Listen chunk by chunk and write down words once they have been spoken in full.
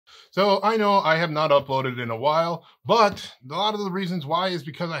So I know I have not uploaded in a while, but a lot of the reasons why is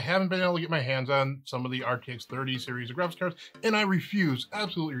because I haven't been able to get my hands on some of the RTX 30 series of graphics cards, and I refuse,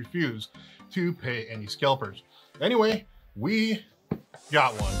 absolutely refuse, to pay any scalpers. Anyway, we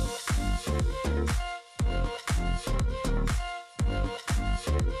got one.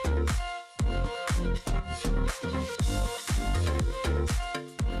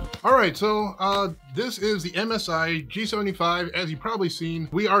 All right, so this is the MSI G75. As you've probably seen,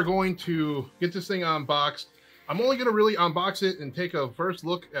 we are going to get this thing unboxed. I'm only gonna really unbox it and take a first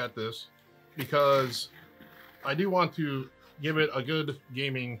look at this because I do want to give it a good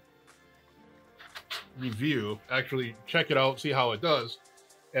gaming review, actually check it out, see how it does.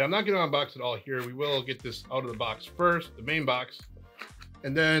 And I'm not gonna unbox it all here. We will get this out of the box first, the main box,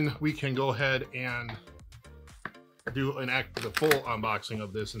 and then we can go ahead and do the full unboxing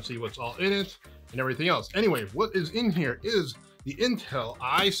of this and see what's all in it and everything else. Anyway, what is in here is the Intel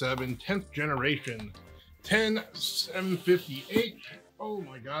i7 10th generation 10750H. Oh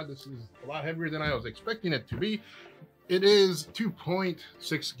my god, this is a lot heavier than I was expecting it to be. It is 2.6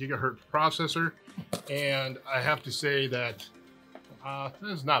 gigahertz processor, and I have to say that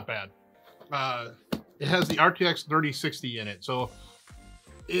this is not bad. It has the RTX 3060 in it, so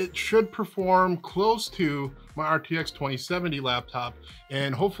it should perform close to my RTX 2070 laptop.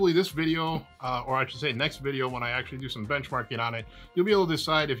 And hopefully this video, or I should say next video, when I actually do some benchmarking on it, you'll be able to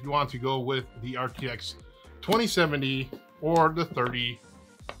decide if you want to go with the RTX 2070 or the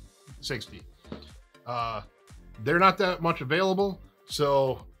 3060. They're not that much available,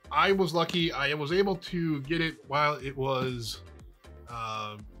 so I was lucky. I was able to get it while it was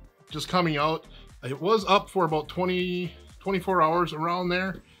just coming out. It was up for about 24 hours around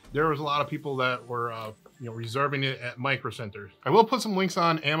there. There was a lot of people that were reserving it at Micro Centers. I will put some links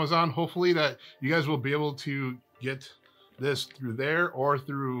on Amazon, hopefully that you guys will be able to get this through there or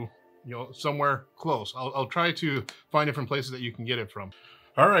through somewhere close. I'll try to find different places that you can get it from.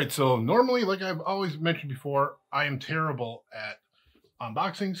 All right, so normally, like I've always mentioned before, I am terrible at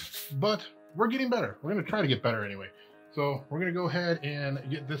unboxings, but we're getting better. We're gonna try to get better anyway. So we're gonna go ahead and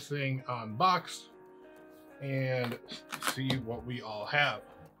get this thing unboxed and see what we all have.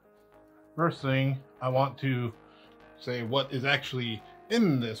 First thing, I want to say what is actually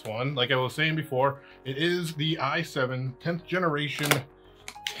in this one. Like I was saying before, it is the i7 10th generation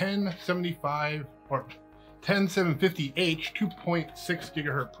 10750H 2.6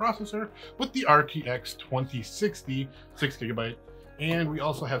 gigahertz processor with the RTX 2060 6GB, and we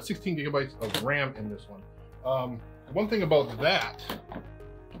also have 16 gigabytes of RAM in this one. One thing about that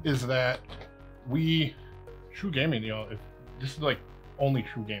is that true gaming, if this is like only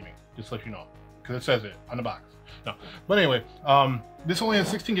true gaming, just to let you know, because it says it on the box. No, but anyway, this only has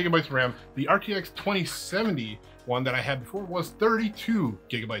 16 gigabytes of RAM. The RTX 2070 one that I had before was 32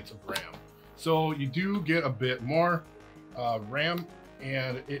 gigabytes of RAM. So you do get a bit more RAM,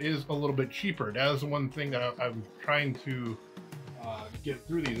 and it is a little bit cheaper. That is the one thing that I'm trying to get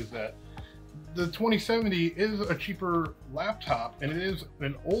through these, is that the 2070 is a cheaper laptop, and it is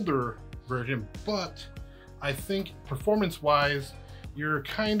an older version, but I think performance-wise, you're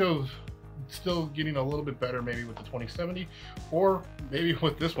kind of still getting a little bit better maybe with the 2070, or maybe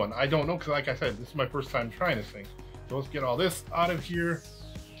with this one. I don't know, because like I said, this is my first time trying this thing. So let's get all this out of here.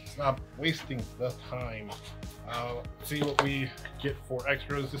 Stop wasting the time. See what we get for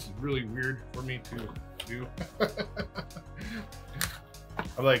extras. This is really weird for me to do.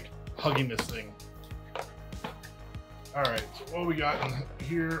 I'm like hugging this thing. All right, so what we got in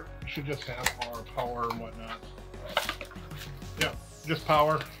here should just have our power and whatnot. Yeah, just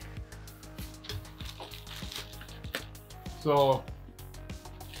power. So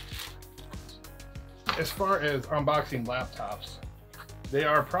as far as unboxing laptops, they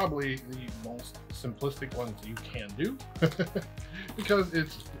are probably the most simplistic ones you can do because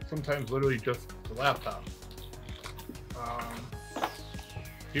it's sometimes literally just the laptop.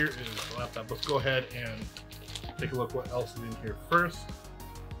 Here is the laptop. Let's go ahead and take a look what else is in here first.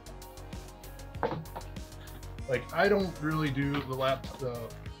 Like, I don't really do the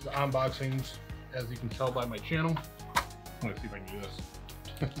unboxings, as you can tell by my channel. I'm gonna see if I can do this.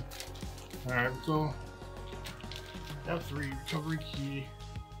 All right, so F3 recovery key.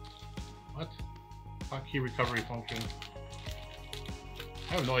 What? Hotkey recovery function.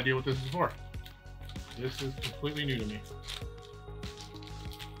 I have no idea what this is for. This is completely new to me.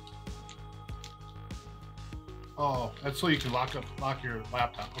 Oh, that's so you can lock your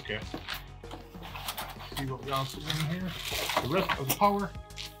laptop. Okay. Let's see what else is in here. The rest of the power.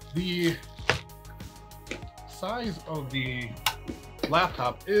 The size of the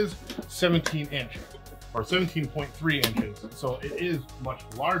laptop is 17 inches. or 17.3 inches. So it is much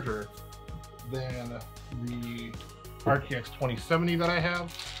larger than the RTX 2070 that I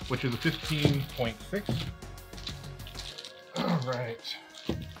have, which is a 15.6. All right.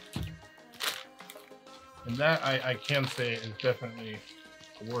 And that I can say is definitely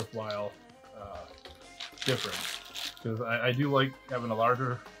a worthwhile difference, because I do like having a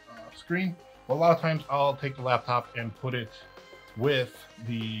larger screen. But a lot of times I'll take the laptop and put it with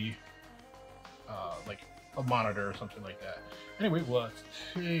the like a monitor or something like that. Anyway, let's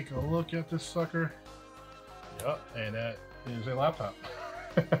take a look at this sucker. Yep, and that is a laptop.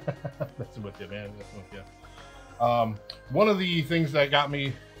 That's with you, man. That's with you. One of the things that got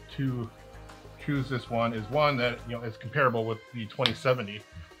me to choose this one is one that, you know, is comparable with the 2070,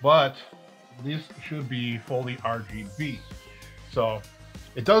 but this should be fully RGB. So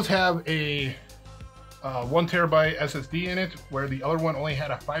it does have a 1 terabyte SSD in it, where the other one only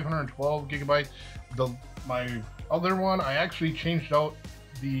had a 512 gigabyte. My other one, I actually changed out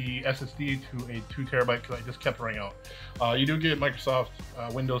the SSD to a 2 terabyte because I just kept running out. You do get Microsoft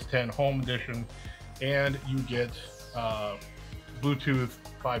Windows 10 Home Edition, and you get Bluetooth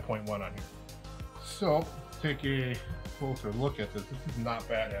 5.1 on here. So take a closer look at this. This is not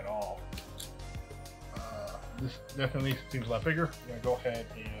bad at all. This definitely seems a lot bigger. I'm gonna go ahead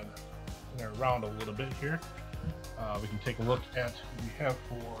and turn it around a little bit here. We can take a look at what we have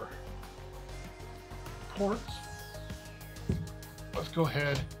for ports. Let's go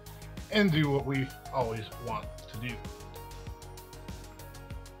ahead and do what we always want to do.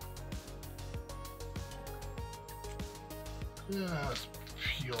 Just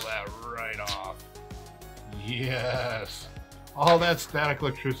peel that right off. Yes. All that static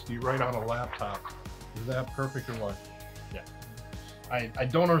electricity right on a laptop. Is that perfect or what? Yeah. I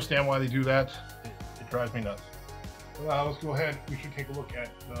don't understand why they do that. It drives me nuts. Let's go ahead. We should take a look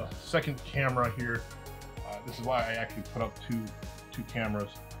at the second camera here. This is why I actually put up two cameras.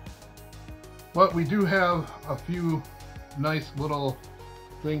 But we do have a few nice little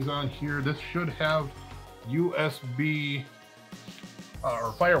things on here. This should have USB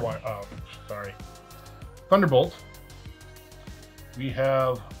or Firewire. Thunderbolt. We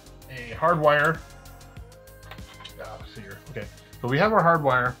have a hardwire. Let's see here. Okay, so we have our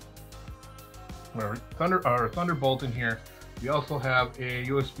hardwire, our Thunderbolt in here. We also have a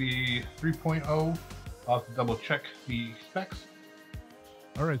USB 3.0. I'll have to double check the specs.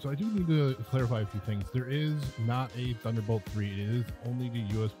 All right, so I do need to clarify a few things. There is not a Thunderbolt 3. It is only the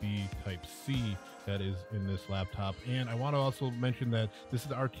USB Type-C that is in this laptop. And I want to also mention that this is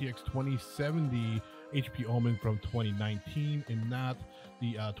the RTX 2070 HP-OMEN from 2019 and not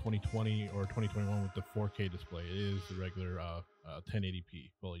the 2020 or 2021 with the 4K display. It is the regular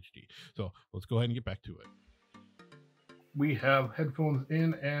 1080p Full HD. So let's go ahead and get back to it. We have headphones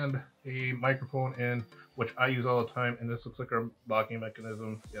in and a microphone in, which I use all the time, and this looks like our locking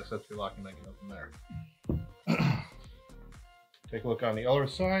mechanism. Yes, that's your locking mechanism there. Take a look on the other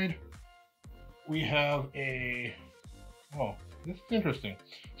side. We have a, oh, this is interesting.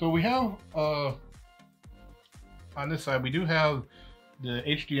 So we have, on this side, we do have the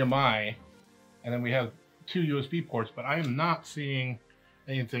HDMI, and then we have 2 USB ports, but I am not seeing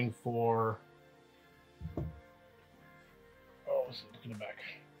anything for, look in the back.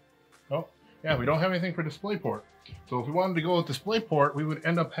 Oh, yeah, we don't have anything for DisplayPort. So if we wanted to go with DisplayPort, we would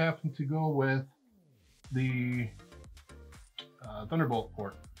end up having to go with the Thunderbolt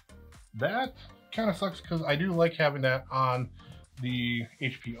port. That kind of sucks because I do like having that on the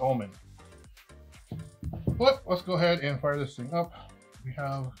HP-OMEN. But let's go ahead and fire this thing up. We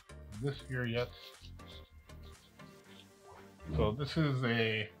have this here yet. So this is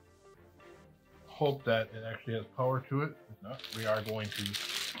a hope that it actually has power to it. If not, we are going to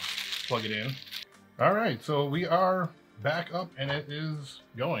plug it in. All right, so we are back up and it is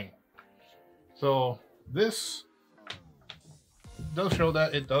going. So this does show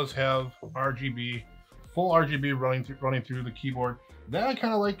that it does have RGB, full RGB running through the keyboard. That I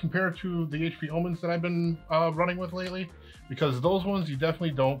kind of like compared to the HP-OMENs that I've been running with lately, because those ones you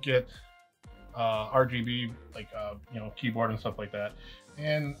definitely don't get RGB, like you know, keyboard and stuff like that.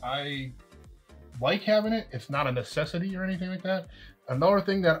 And I like having it. It's not a necessity or anything like that. Another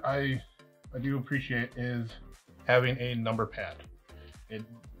thing that I do appreciate is having a number pad.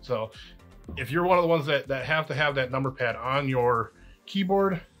 So if you're one of the ones that have to have that number pad on your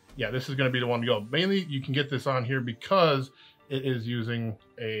keyboard, yeah, this is going to be the one to go. Mainly you can get this on here because it is using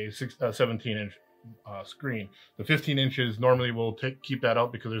a 17-inch screen. The 15 inches normally will keep that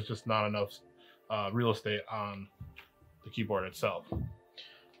out because there's just not enough real estate on the keyboard itself.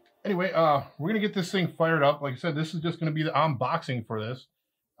 Anyway, we're gonna get this thing fired up. Like I said, this is just gonna be the unboxing for this.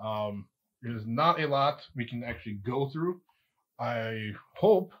 There's not a lot we can actually go through. I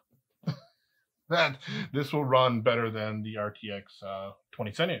hope that this will run better than the RTX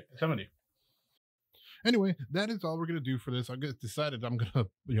 2070. Anyway, that is all we're going to do for this. I decided I'm going to,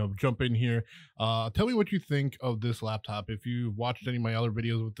 jump in here. Tell me what you think of this laptop. If you watched any of my other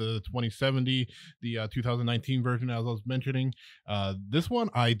videos with the 2070, the 2019 version, as I was mentioning, this one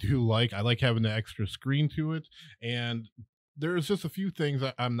I do like. I like having the extra screen to it. And there's just a few things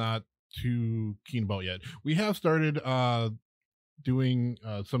that I'm not too keen about yet. We have started doing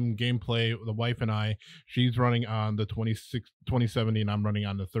some gameplay. The wife and I, she's running on the 2070 and I'm running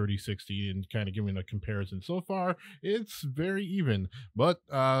on the 3060 and kind of giving a comparison. So far it's very even, but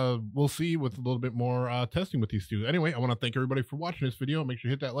we'll see with a little bit more testing with these two. Anyway, I want to thank everybody for watching this video. Make sure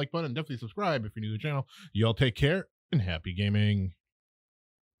you hit that like button and definitely subscribe if you're new to the channel. Y'all take care and happy gaming.